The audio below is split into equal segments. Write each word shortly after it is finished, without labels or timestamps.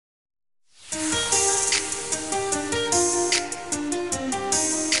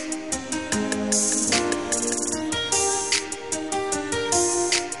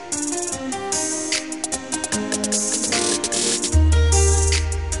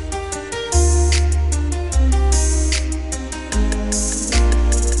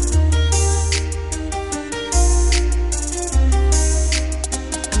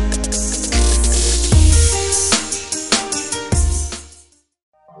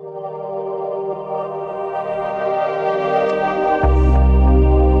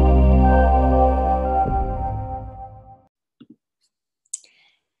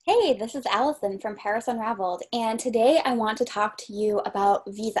this is Allison from Paris Unraveled, and today I want to talk to you about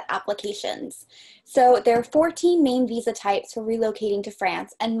visa applications. So there are 14 main visa types for relocating to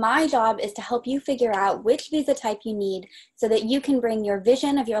France, and my job is to help you figure out which visa type you need so that you can bring your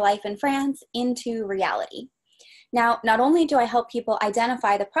vision of your life in France into reality. Now, not only do I help people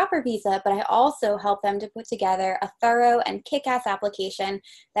identify the proper visa, but I also help them to put together a thorough and kick-ass application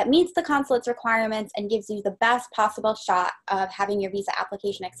that meets the consulate's requirements and gives you the best possible shot of having your visa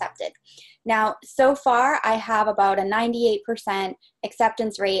application accepted. Now, so far, I have about a 98%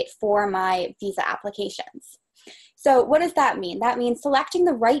 acceptance rate for my visa applications. So what does that mean? That means selecting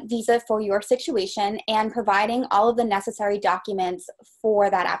the right visa for your situation and providing all of the necessary documents for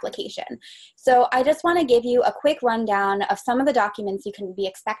that application. So I just want to give you a quick rundown of some of the documents you can be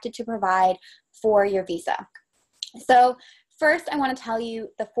expected to provide for your visa. So first, I want to tell you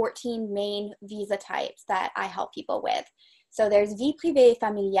the 14 main visa types that I help people with. So there's vie privée et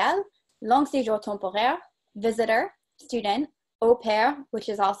familiale, long séjour temporaire, visitor, student, au pair, which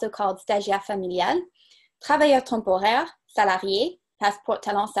is also called stagiaire familial, travailleur temporaire, salarié, passeport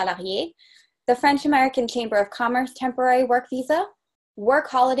talent salarié, the French-American Chamber of Commerce temporary work visa, work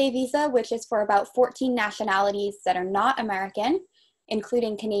holiday visa, which is for about 14 nationalities that are not American,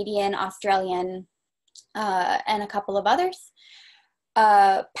 including Canadian, Australian, and a couple of others,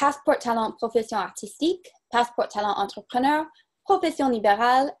 passeport talent profession artistique, passeport talent entrepreneur, profession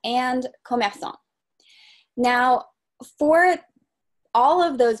libérale, and commerçant. Now, for all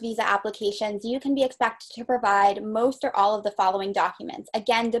of those visa applications, you can be expected to provide most or all of the following documents,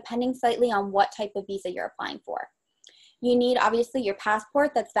 again, depending slightly on what type of visa you're applying for. You need, obviously, your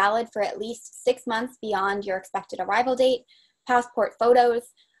passport that's valid for at least 6 months beyond your expected arrival date, passport photos,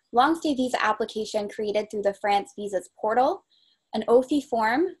 long-stay visa application created through the France Visas portal, an OFI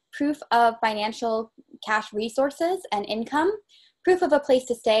form, proof of financial cash resources and income, proof of a place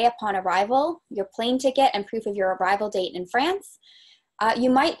to stay upon arrival, your plane ticket and proof of your arrival date in France.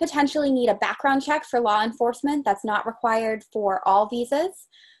 You might potentially need a background check for law enforcement. That's not required for all visas,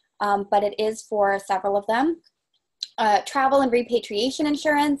 but it is for several of them. Travel and repatriation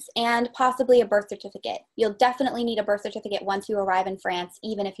insurance, and possibly a birth certificate. You'll definitely need a birth certificate once you arrive in France,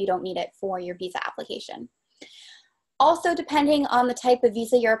 even if you don't need it for your visa application. Also, depending on the type of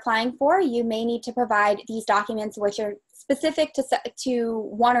visa you're applying for, you may need to provide these documents which are specific to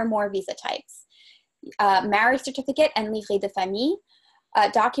one or more visa types. Marriage certificate and livret de famille,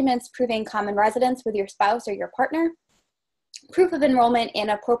 documents proving common residence with your spouse or your partner, proof of enrollment in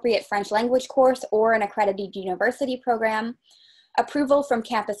appropriate French language course or an accredited university program, approval from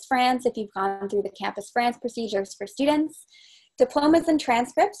Campus France if you've gone through the Campus France procedures for students, diplomas and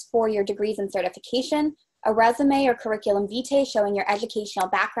transcripts for your degrees and certification, a resume or curriculum vitae showing your educational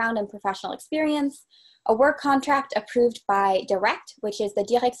background and professional experience, a work contract approved by DIRECT, which is the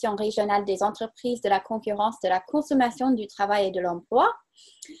Direction Régionale des Entreprises de la Concurrence, de la Consommation, du Travail et de l'Emploi,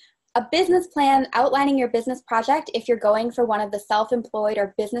 a business plan outlining your business project if you're going for one of the self-employed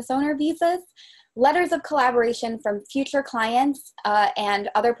or business owner visas, letters of collaboration from future clients and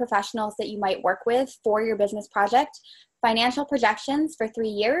other professionals that you might work with for your business project, financial projections for 3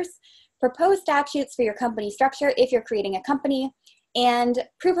 years, proposed statutes for your company structure if you're creating a company, and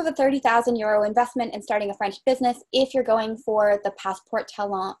proof of a 30,000 euro investment in starting a French business if you're going for the Passeport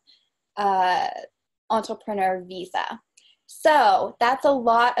Talent entrepreneur visa. So that's a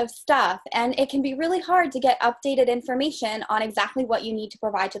lot of stuff, and it can be really hard to get updated information on exactly what you need to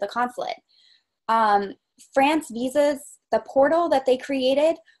provide to the consulate. France Visas, the portal that they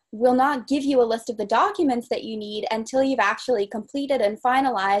created, will not give you a list of the documents that you need until you've actually completed and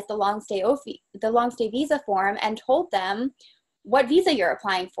finalized the long-stay visa form and told them what visa you're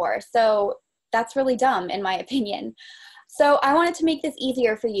applying for. So that's really dumb, in my opinion. So I wanted to make this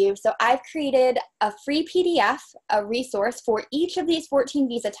easier for you. So I've created a free PDF, a resource for each of these 14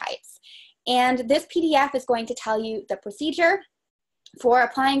 visa types. And this PDF is going to tell you the procedure for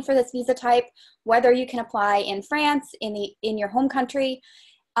applying for this visa type, whether you can apply in France, in your home country,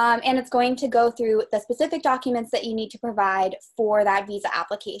 and it's going to go through the specific documents that you need to provide for that visa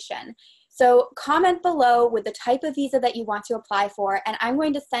application. So comment below with the type of visa that you want to apply for, and I'm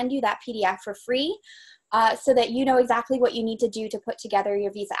going to send you that PDF for free so that you know exactly what you need to do to put together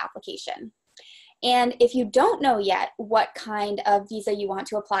your visa application. And if you don't know yet what kind of visa you want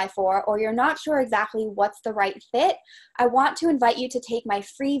to apply for, or you're not sure exactly what's the right fit, I want to invite you to take my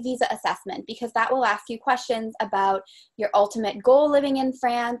free visa assessment, because that will ask you questions about your ultimate goal living in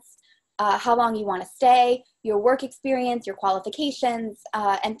France, how long you want to stay, your work experience, your qualifications,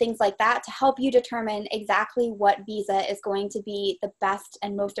 and things like that, to help you determine exactly what visa is going to be the best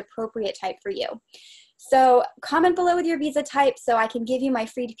and most appropriate type for you. So comment below with your visa type so I can give you my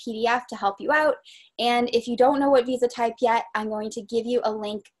free PDF to help you out. And if you don't know what visa type yet, I'm going to give you a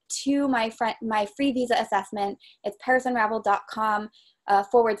link to my free visa assessment. It's parisunraveled.com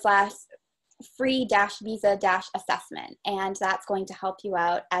 /free-visa-assessment. And that's going to help you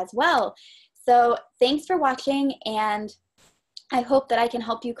out as well. So thanks for watching, and I hope that I can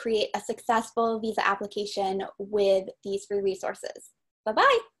help you create a successful visa application with these free resources.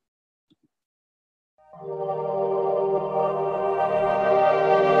 Bye-bye.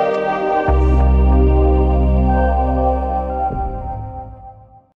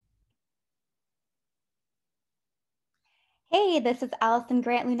 Hey, this is Allison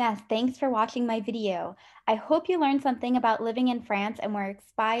Grant-Lunes. Thanks for watching my video. I hope you learned something about living in France and were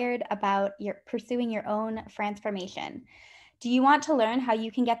inspired about pursuing your own Franceformation. Do you want to learn how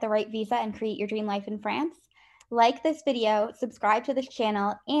you can get the right visa and create your dream life in France? Like this video, subscribe to this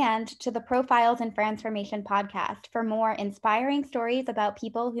channel, and to the Profiles in Franceformation podcast for more inspiring stories about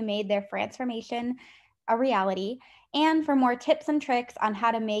people who made their Franceformation a reality, and for more tips and tricks on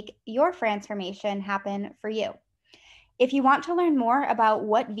how to make your Franceformation happen for you. If you want to learn more about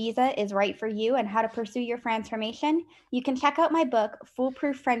what visa is right for you and how to pursue your Franceformation, you can check out my book,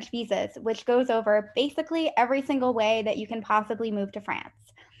 Foolproof French Visas, which goes over basically every single way that you can possibly move to France.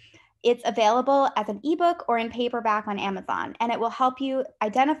 It's available as an ebook or in paperback on Amazon, and it will help you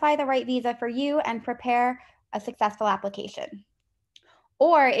identify the right visa for you and prepare a successful application.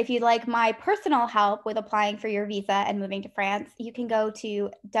 Or if you'd like my personal help with applying for your visa and moving to France, you can go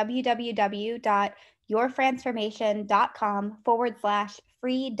to www.yourfranceformation.com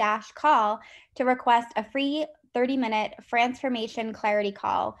 /free-call to request a free 30-minute Franceformation clarity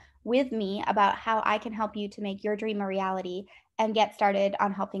call with me about how I can help you to make your dream a reality and get started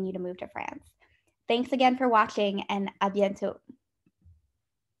on helping you to move to France. Thanks again for watching, and à bientôt.